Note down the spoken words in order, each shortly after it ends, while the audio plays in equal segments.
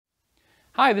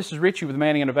Hi, this is Richie with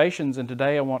Manning Innovations, and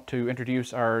today I want to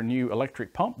introduce our new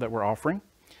electric pump that we're offering.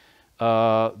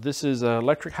 This is an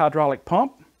electric hydraulic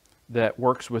pump that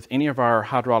works with any of our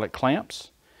hydraulic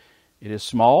clamps. It is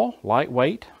small,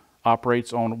 lightweight,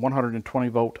 operates on 120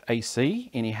 volt AC,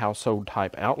 any household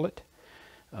type outlet.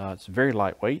 It's very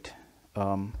lightweight.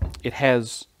 It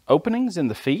has openings in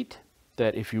the feet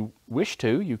that if you wish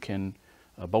to, you can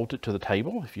bolt it to the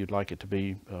table if you'd like it to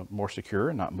be more secure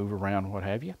and not move around, what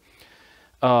have you.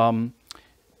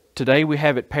 Today we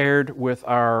have it paired with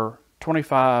our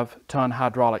 25-ton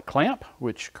hydraulic clamp,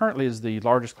 which currently is the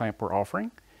largest clamp we're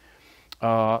offering.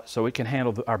 So it can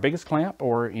handle our biggest clamp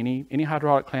or any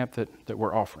hydraulic clamp that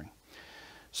we're offering.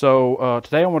 So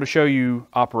today I want to show you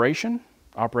operation.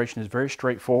 Operation is very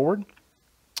straightforward.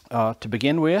 To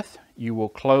begin with, you will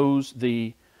close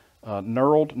the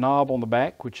knurled knob on the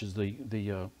back, which is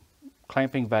the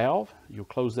clamping valve. You'll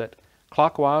close that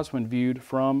clockwise when viewed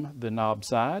from the knob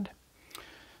side.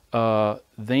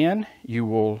 Then you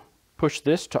will push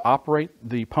this to operate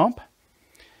the pump.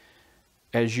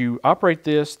 As you operate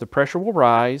this, the pressure will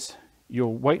rise.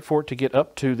 You'll wait for it to get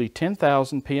up to the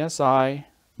 10,000 psi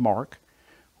mark,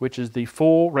 which is the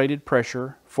full rated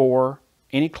pressure for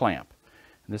any clamp.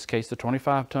 In this case, the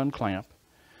 25-ton clamp.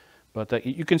 But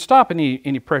you can stop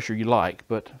any pressure you like,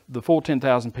 but the full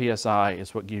 10,000 psi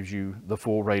is what gives you the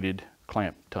full rated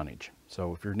clamp tonnage.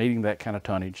 So if you're needing that kind of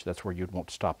tonnage, that's where you'd want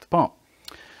to stop the pump.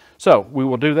 So we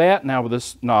will do that now with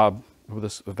this knob, with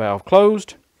this valve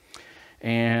closed,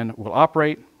 and we'll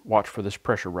operate. Watch for this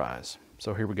pressure rise.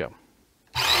 So here we go.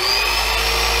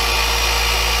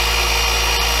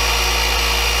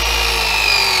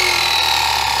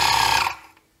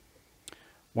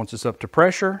 Once it's up to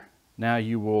pressure, now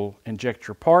you will inject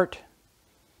your part.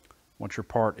 Once your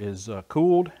part is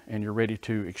cooled and you're ready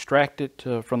to extract it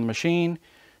from the machine,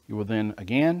 you will then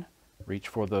again reach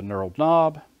for the knurled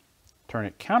knob, turn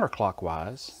it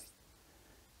counterclockwise,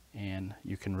 and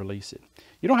you can release it.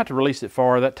 You don't have to release it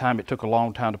far. That time it took a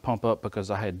long time to pump up because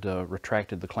I had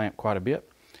retracted the clamp quite a bit.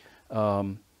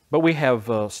 But we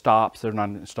have stops. They're not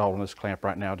installed on this clamp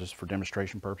right now just for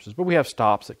demonstration purposes, but we have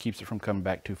stops that keeps it from coming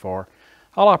back too far.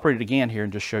 I'll operate it again here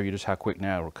and just show you just how quick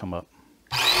now it'll come up.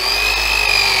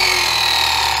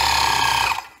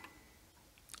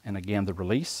 And again, the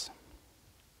release.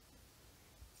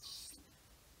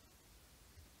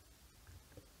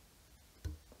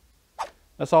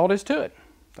 That's all it is to it.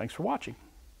 Thanks for watching.